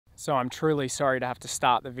So I'm truly sorry to have to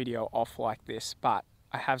start the video off like this, but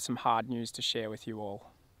I have some hard news to share with you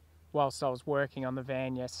all. Whilst I was working on the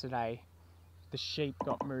van yesterday, the sheep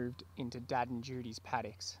got moved into Dad and Judy's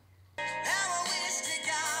paddocks.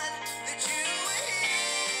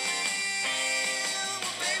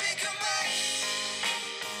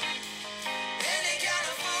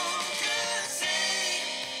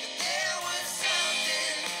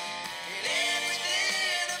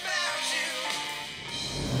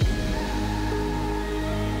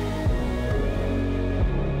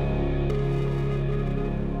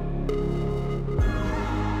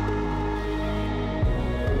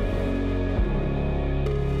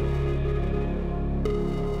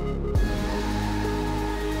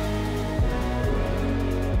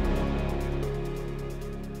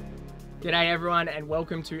 G'day everyone and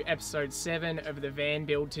welcome to episode 7 of the van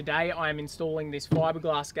build. Today I am installing this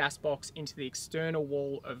fiberglass gas box into the external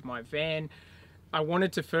wall of my van. I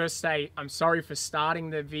wanted to first say I'm sorry for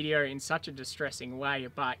starting the video in such a distressing way,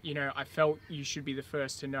 but you know, I felt you should be the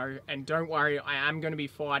first to know. And don't worry, I am going to be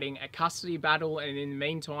fighting a custody battle, and in the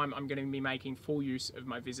meantime I'm going to be making full use of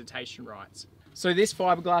my visitation rights. So this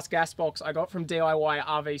fiberglass gas box I got from DIY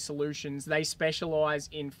RV Solutions. They specialise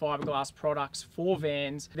in fiberglass products for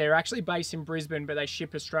vans. They're actually based in Brisbane, but they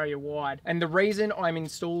ship Australia wide. And the reason I'm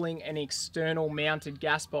installing an external mounted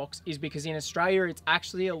gas box is because in Australia it's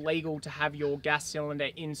actually illegal to have your gas cylinder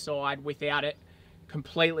inside without it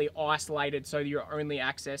completely isolated, so your only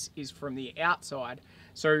access is from the outside.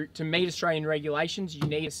 So to meet Australian regulations, you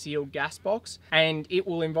need a sealed gas box, and it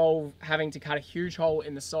will involve having to cut a huge hole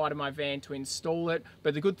in the side of my van to install it.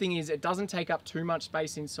 But the good thing is it doesn't take up too much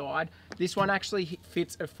space inside. This one actually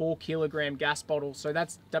fits a 4-kilogram gas bottle, so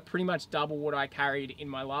that's pretty much double what I carried in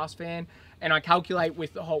my last van. And I calculate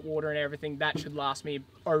with the hot water and everything, that should last me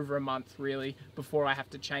over a month really before I have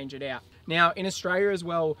to change it out. Now in Australia as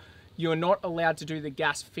well, you're not allowed to do the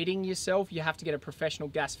gas fitting yourself. You have to get a professional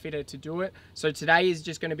gas fitter to do it. So today is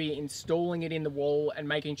just going to be installing it in the wall and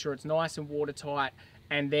making sure it's nice and watertight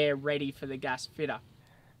and they're ready for the gas fitter.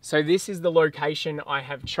 So this is the location I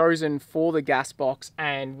have chosen for the gas box,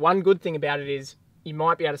 and one good thing about it is you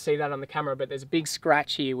might be able to see that on the camera, but there's a big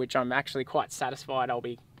scratch here which I'm actually quite satisfied I'll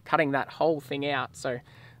be cutting that whole thing out, so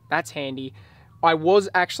that's handy. I was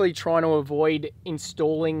actually trying to avoid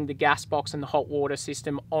installing the gas box and the hot water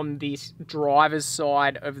system on this driver's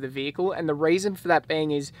side of the vehicle. And the reason for that being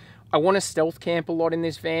is I want to stealth camp a lot in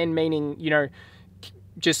this van, meaning, you know,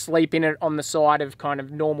 just sleep in it on the side of kind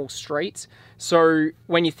of normal streets. So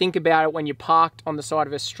when you think about it, when you're parked on the side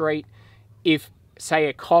of a street, if say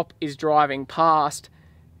a cop is driving past,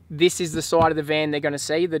 this is the side of the van they're going to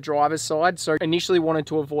see, the driver's side. So initially wanted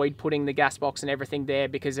to avoid putting the gas box and everything there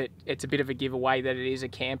because it's a bit of a giveaway that it is a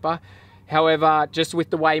camper. However, just with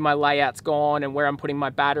the way my layout's gone and where I'm putting my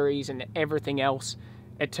batteries and everything else,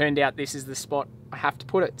 it turned out this is the spot I have to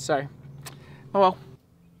put it. So, oh well.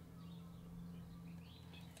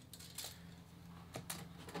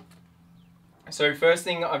 So first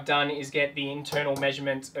thing I've done is get the internal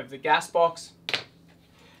measurements of the gas box.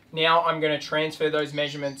 Now I'm going to transfer those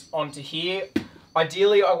measurements onto here.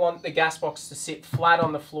 Ideally, I want the gas box to sit flat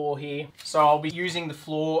on the floor here. So I'll be using the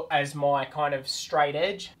floor as my kind of straight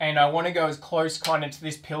edge. And I want to go as close kind of to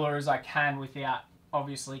this pillar as I can without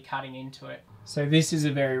obviously cutting into it. So this is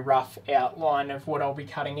a very rough outline of what I'll be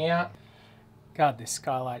cutting out. God, this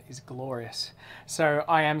skylight is glorious. So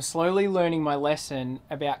I am slowly learning my lesson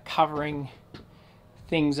about covering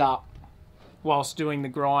things up whilst doing the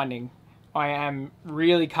grinding. I am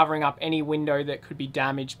really covering up any window that could be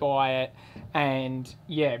damaged by it, and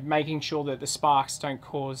yeah, making sure that the sparks don't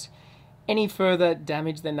cause any further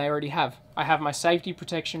damage than they already have. I have my safety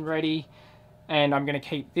protection ready, and I'm going to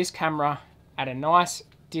keep this camera at a nice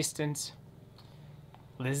distance.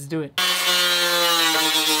 Let's do it.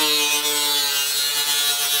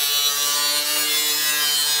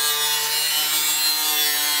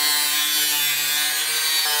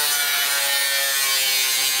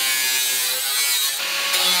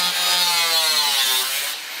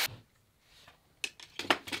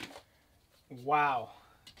 Wow.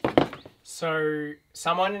 So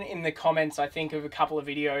someone in the comments, I think of a couple of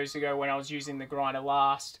videos ago when I was using the grinder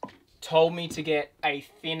last, told me to get a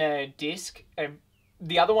thinner disc.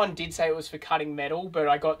 The other one did say it was for cutting metal, but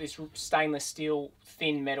I got this stainless steel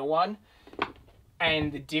thin metal one,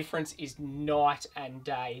 and the difference is night and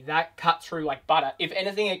day. That cut through like butter. If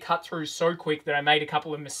anything, it cut through so quick that I made a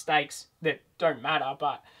couple of mistakes that don't matter,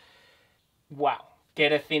 but wow.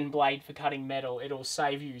 Get a thin blade for cutting metal. It'll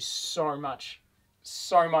save you so much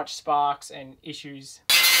sparks and issues.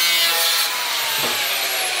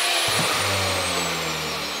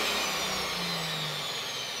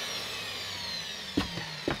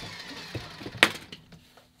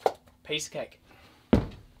 piece of cake.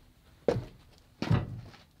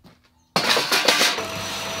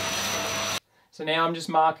 So now I'm just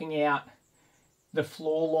marking out the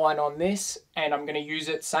floor line on this, and I'm going to use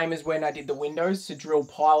it same as when I did the windows to drill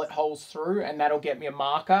pilot holes through, and that'll get me a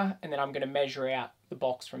marker, and then I'm going to measure out the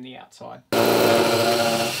box from the outside.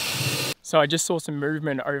 So I just saw some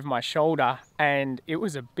movement over my shoulder, and it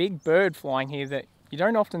was a big bird flying here that you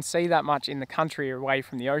don't often see that much in the country away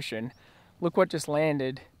from the ocean. Look what just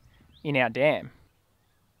landed in our dam.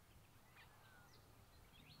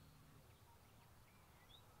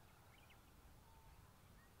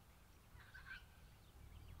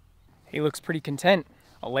 He looks pretty content.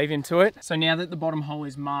 I'll leave him to it. So now that the bottom hole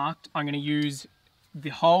is marked, I'm going to use the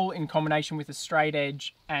hole in combination with a straight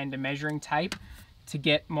edge and a measuring tape to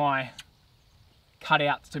get my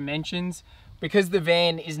cutout dimensions. Because the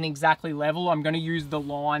van isn't exactly level, I'm going to use the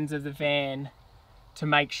lines of the van to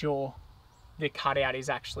make sure the cutout is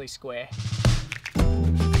actually square.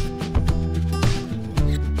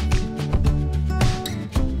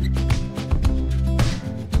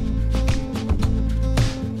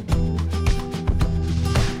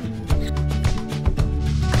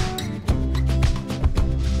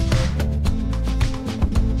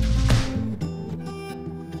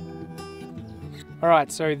 All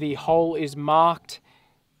right, so the hole is marked.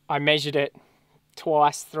 I measured it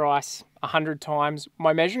twice, thrice, 100 times.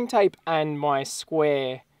 My measuring tape and my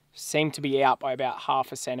square seem to be out by about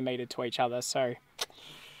 1/2 centimetre to each other. So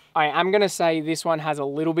I am gonna say this one has a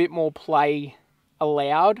little bit more play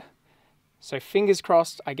allowed. So fingers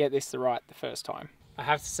crossed I get this right the first time. I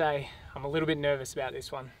have to say, I'm a little bit nervous about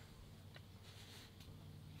this one.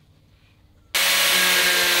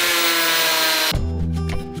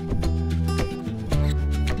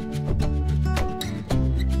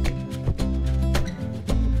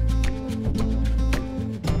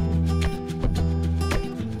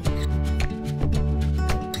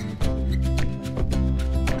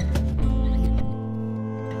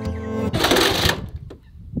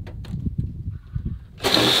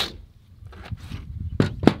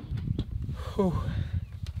 Whew.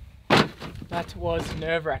 That was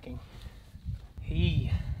nerve-wracking.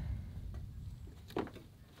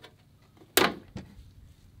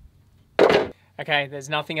 Okay, there's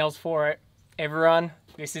nothing else for it. Everyone,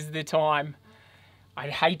 this is the time. I'd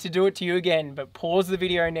hate to do it to you again, but pause the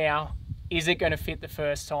video now. Is it going to fit the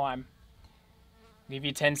first time? I'll give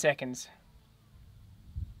you 10 seconds.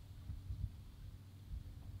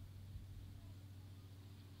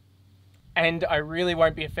 And I really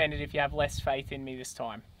won't be offended if you have less faith in me this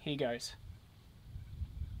time. Here goes.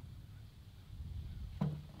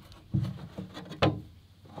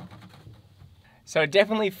 So it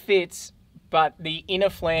definitely fits, but the inner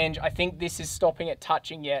flange, I think this is stopping it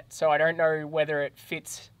touching yet. So I don't know whether it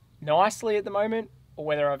fits nicely at the moment or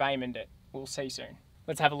whether I've aimed it. We'll see soon.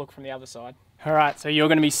 Let's have a look from the other side. All right, so you're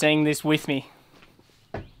going to be seeing this with me.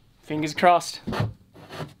 Fingers crossed.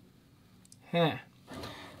 Yeah.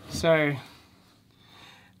 So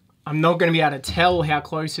I'm not going to be able to tell how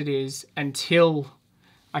close it is until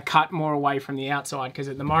I cut more away from the outside, because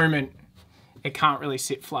at the moment it can't really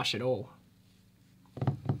sit flush at all.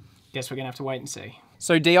 Guess we're going to have to wait and see.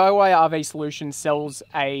 So DIY RV Solutions sells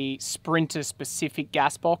a Sprinter specific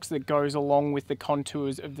gas box that goes along with the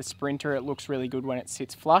contours of the Sprinter. It looks really good when it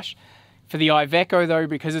sits flush. For the Iveco though,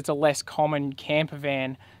 because it's a less common camper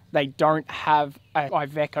van, they don't have a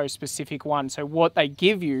Iveco specific one. So what they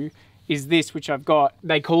give you is this, which I've got.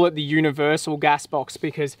 They call it the universal gas box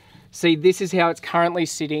because, see, this is how it's currently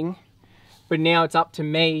sitting, but now it's up to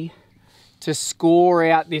me to score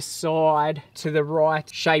out this side to the right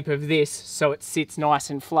shape of this so it sits nice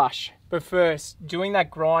and flush. But first, doing that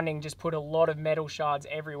grinding just put a lot of metal shards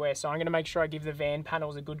everywhere. So I'm gonna make sure I give the van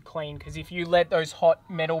panels a good clean, because if you let those hot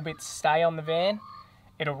metal bits stay on the van,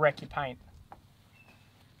 it'll wreck your paint.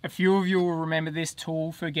 A few of you will remember this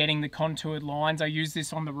tool for getting the contoured lines. I use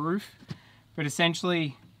this on the roof, but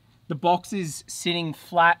essentially the box is sitting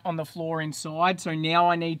flat on the floor inside. So now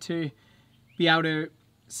I need to be able to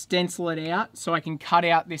stencil it out so I can cut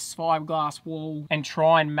out this fiberglass wall and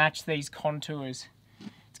try and match these contours.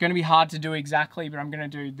 It's going to be hard to do exactly, but I'm going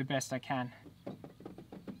to do the best I can.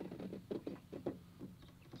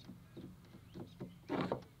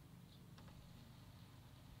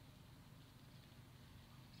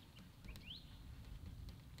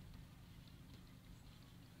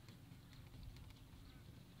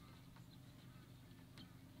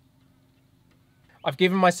 I've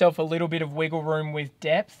given myself a little bit of wiggle room with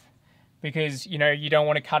depth because, you know, you don't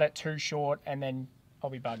want to cut it too short and then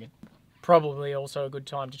I'll be buggered. Probably also a good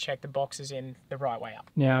time to check the boxes in the right way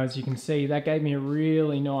up. Now, as you can see, that gave me a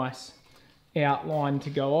really nice outline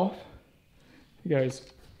to go off. It goes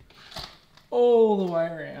all the way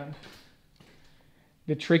around.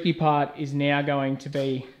 The tricky part is now going to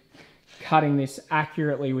be cutting this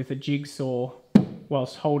accurately with a jigsaw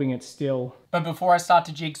whilst holding it still. But before I start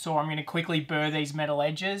to jigsaw, I'm going to quickly burr these metal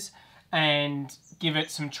edges and give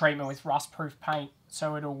it some treatment with rust-proof paint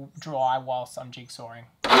so it'll dry whilst I'm jigsawing.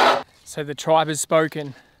 So the tribe has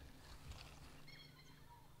spoken.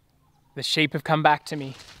 The sheep have come back to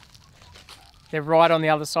me. They're right on the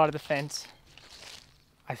other side of the fence.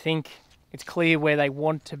 I think it's clear where they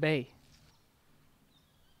want to be.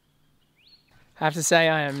 I have to say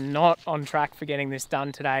I am not on track for getting this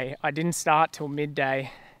done today. I didn't start till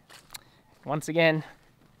midday. Once again,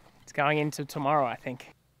 it's going into tomorrow, I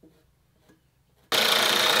think.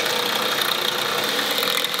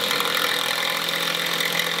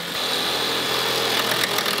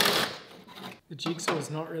 The jigsaw is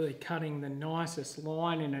not really cutting the nicest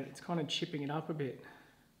line in it. It's kind of chipping it up a bit.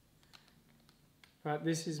 But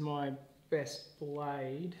this is my best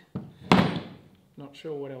blade. Not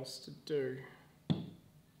sure what else to do.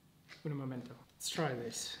 Un momento. Let's try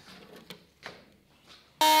this.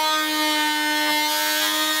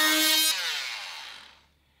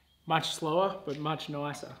 Much slower, but much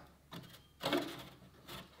nicer.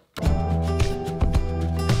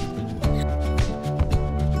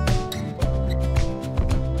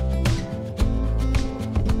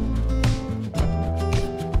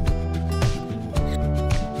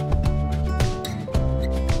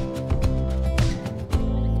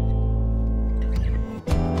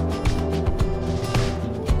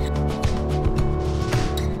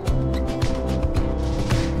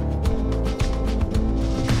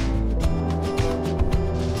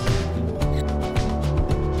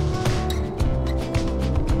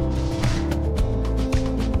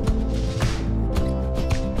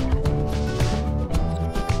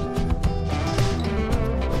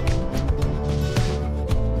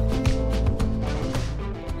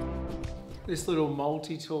 This little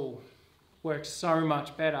multi-tool worked so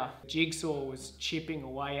much better. Jigsaw was chipping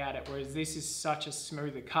away at it, whereas this is such a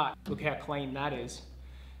smoother cut. Look how clean that is.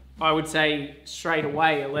 I would say straight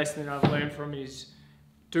away, a lesson that I've learned from is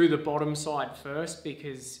do the bottom side first,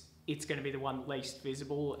 because it's going to be the one least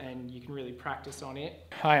visible and you can really practice on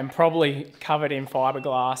it. I am probably covered in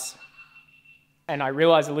fiberglass, and I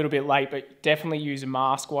realized a little bit late, but definitely use a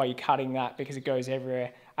mask while you're cutting that because it goes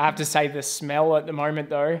everywhere. I have to say the smell at the moment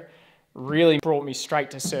though really brought me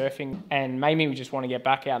straight to surfing and made me just want to get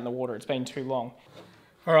back out in the water. It's been too long.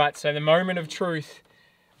 All right, so the moment of truth.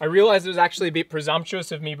 I realized it was actually a bit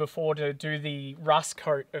presumptuous of me before to do the rust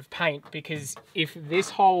coat of paint, because if this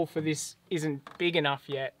hole for this isn't big enough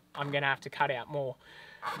yet, I'm gonna have to cut out more.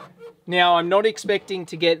 Now, I'm not expecting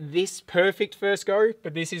to get this perfect first go,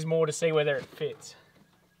 but this is more to see whether it fits.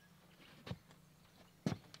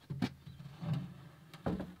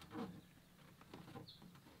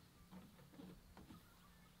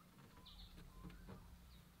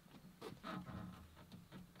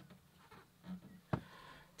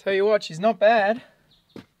 Tell you what, she's not bad.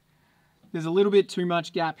 There's a little bit too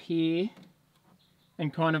much gap here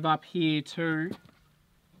and kind of up here too.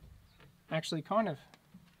 Actually kind of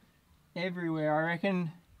everywhere. I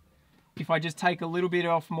reckon if I just take a little bit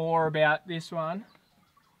off more about this one,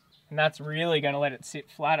 and that's really going to let it sit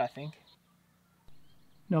flat, I think.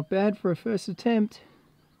 Not bad for a first attempt.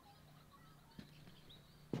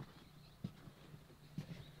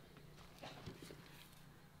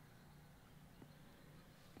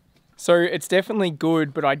 So it's definitely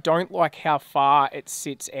good, but I don't like how far it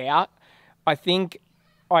sits out. I think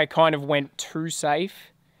I kind of went too safe.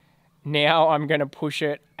 Now I'm going to push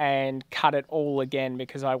it and cut it all again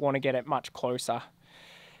because I want to get it much closer.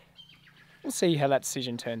 We'll see how that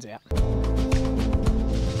decision turns out.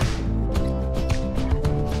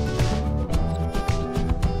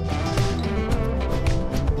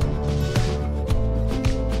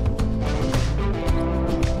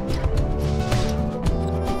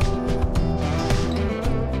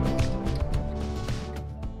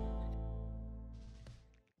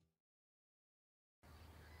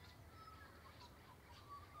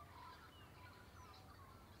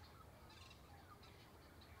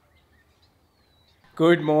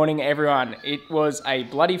 Good morning, everyone. It was a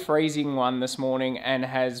bloody freezing one this morning and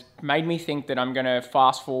has made me think that I'm going to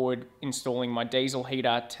fast forward installing my diesel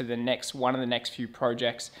heater to one of the next few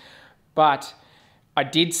projects. But I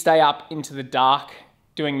did stay up into the dark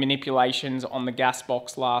doing manipulations on the gas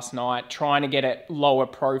box last night, trying to get it lower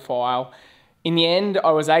profile. In the end,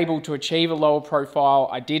 I was able to achieve a lower profile.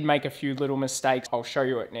 I did make a few little mistakes. I'll show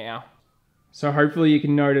you it now. So hopefully you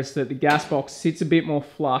can notice that the gas box sits a bit more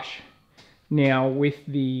flush now with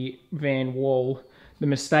the van wall. The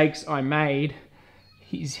mistakes I made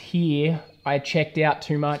is here. I checked out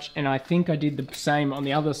too much, and I think I did the same on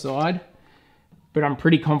the other side, but I'm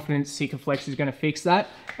pretty confident Sikaflex is gonna fix that.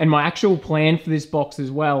 And my actual plan for this box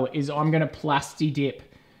as well is I'm gonna plasti dip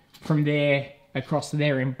from there across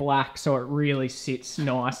there in black so it really sits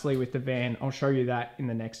nicely with the van. I'll show you that in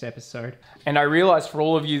the next episode. And I realized for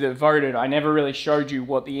all of you that voted, I never really showed you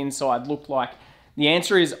what the inside looked like. The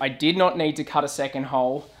answer is I did not need to cut a second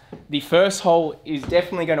hole. The first hole is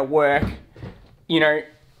definitely gonna work. You know,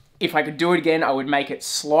 if I could do it again, I would make it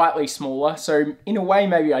slightly smaller. So in a way,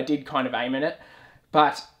 maybe I did kind of aim at it,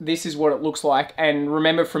 but this is what it looks like. And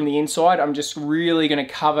remember, from the inside, I'm just really gonna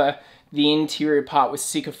cover the interior part with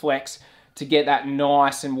Sikaflex to get that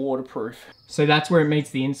nice and waterproof. So that's where it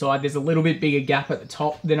meets the inside. There's a little bit bigger gap at the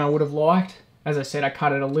top than I would have liked. As I said, I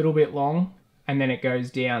cut it a little bit long and then it goes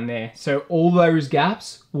down there. So all those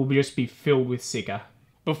gaps will just be filled with Sika.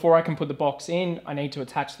 Before I can put the box in, I need to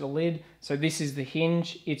attach the lid. So this is the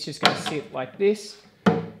hinge. It's just gonna sit like this,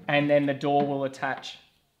 and then the door will attach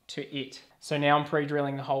to it. So now I'm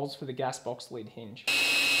pre-drilling the holes for the gas box lid hinge.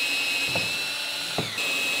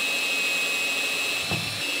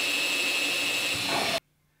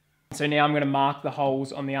 So now I'm going to mark the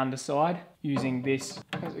holes on the underside using this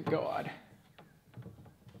as a guide.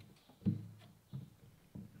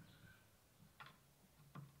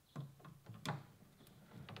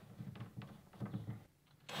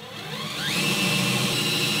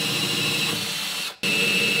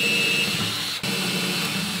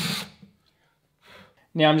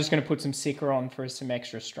 Now I'm just going to put some Sika on for some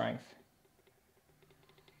extra strength.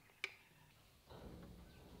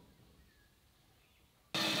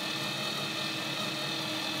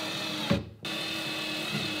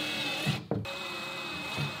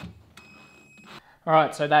 All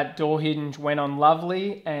right, so that door hinge went on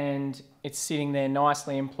lovely and it's sitting there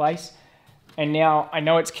nicely in place. And now I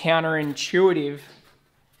know it's counterintuitive,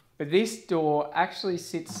 but this door actually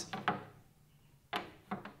sits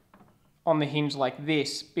on the hinge like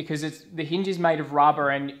this because the hinge is made of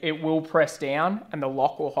rubber and it will press down and the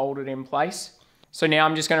lock will hold it in place. So now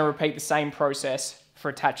I'm just going to repeat the same process for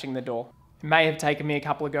attaching the door. It may have taken me a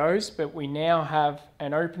couple of goes, but we now have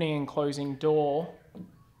an opening and closing door.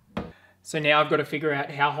 So now I've got to figure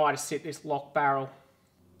out how high to sit this lock barrel.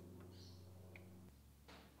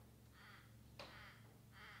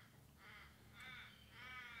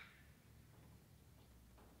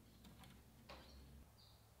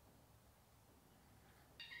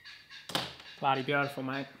 Bloody beautiful,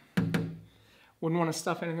 mate. Wouldn't want to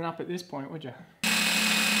stuff anything up at this point, would you?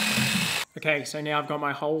 Okay, so now I've got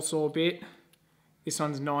my hole saw bit. This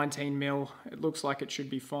one's 19 mil. It looks like it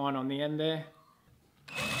should be fine on the end there.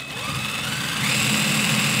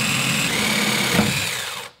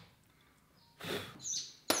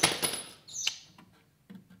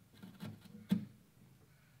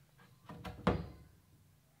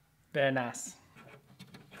 Very nice.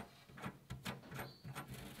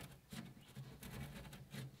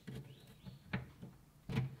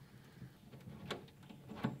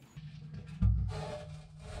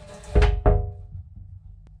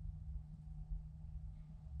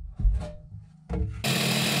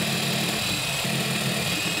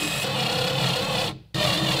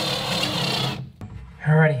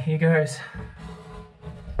 Alrighty, here goes.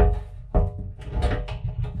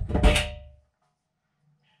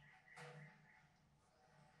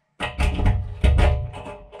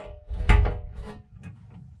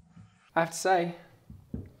 I have to say,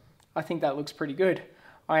 I think that looks pretty good.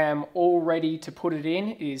 I am all ready to put it in.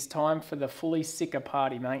 It is time for the fully Sika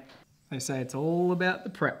party, mate. They say it's all about the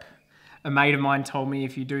prep. A mate of mine told me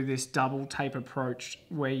if you do this double tape approach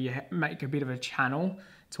where you make a bit of a channel,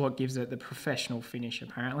 it's what gives it the professional finish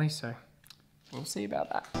apparently, so we'll see about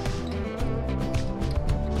that.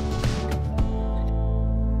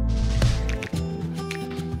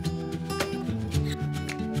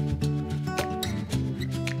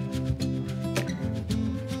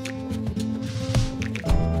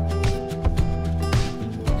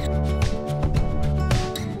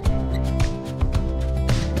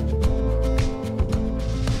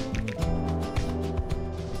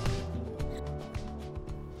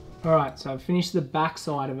 Alright, so I've finished the back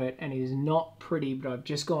side of it and it is not pretty, but I've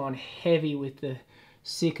just gone heavy with the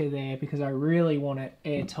Sika there because I really want it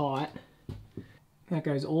airtight. That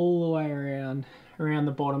goes all the way around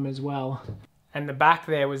the bottom as well. And the back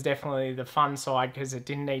there was definitely the fun side because it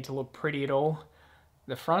didn't need to look pretty at all.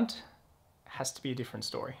 The front has to be a different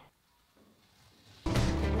story.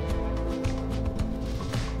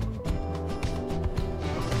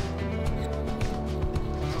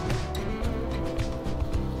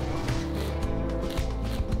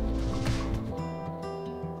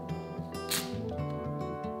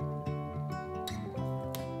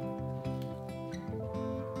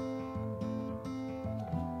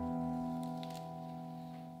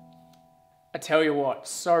 I tell you what,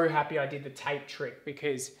 so happy I did the tape trick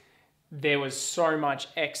because there was so much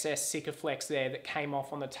excess Sikaflex there that came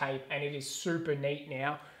off on the tape, and it is super neat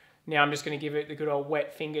now. Now I'm just going to give it the good old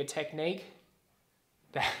wet finger technique.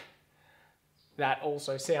 That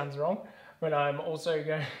also sounds wrong, but I'm also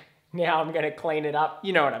going, now I'm going to clean it up.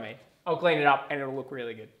 You know what I mean. I'll clean it up and it'll look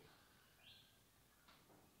really good.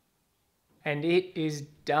 And it is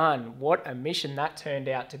done. What a mission that turned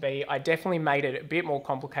out to be. I definitely made it a bit more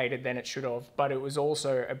complicated than it should have, but it was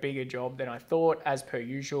also a bigger job than I thought, as per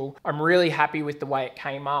usual. I'm really happy with the way it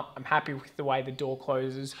came up. I'm happy with the way the door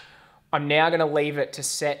closes. I'm now going to leave it to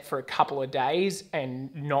set for a couple of days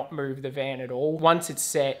and not move the van at all. Once it's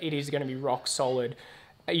set, it is going to be rock solid.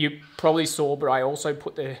 You probably saw, but I also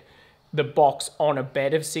put the box on a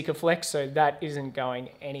bed of Sikaflex, so that isn't going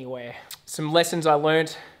anywhere. Some lessons I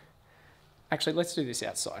learned. Actually, let's do this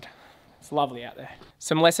outside. It's lovely out there.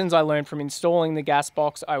 Some lessons I learned from installing the gas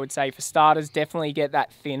box, I would say for starters, definitely get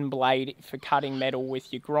that thin blade for cutting metal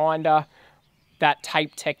with your grinder. That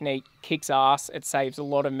tape technique kicks ass. It saves a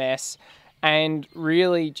lot of mess. And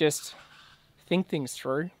really just think things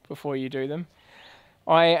through before you do them.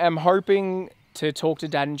 I am hoping to talk to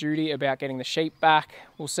Dad and Judy about getting the sheep back.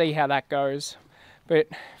 We'll see how that goes. But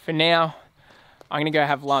for now, I'm gonna go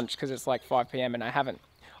have lunch because it's like 5 PM and I haven't.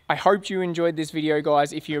 I hope you enjoyed this video,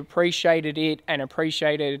 guys. If you appreciated it and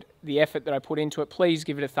appreciated the effort that I put into it, please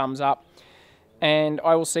give it a thumbs up. And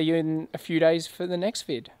I will see you in a few days for the next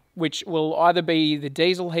vid, which will either be the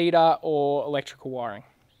diesel heater or electrical wiring.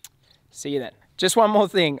 See you then. Just one more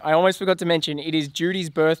thing. I almost forgot to mention, it is Judy's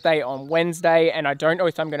birthday on Wednesday, and I don't know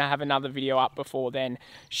if I'm going to have another video up before then.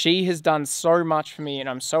 She has done so much for me, and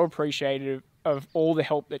I'm so appreciative of all the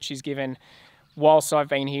help that she's given whilst I've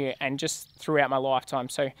been here and just throughout my lifetime.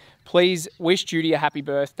 So please wish Judy a happy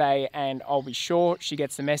birthday, and I'll be sure she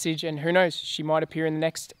gets the message, and who knows, she might appear in the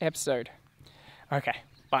next episode. Okay,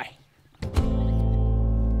 bye.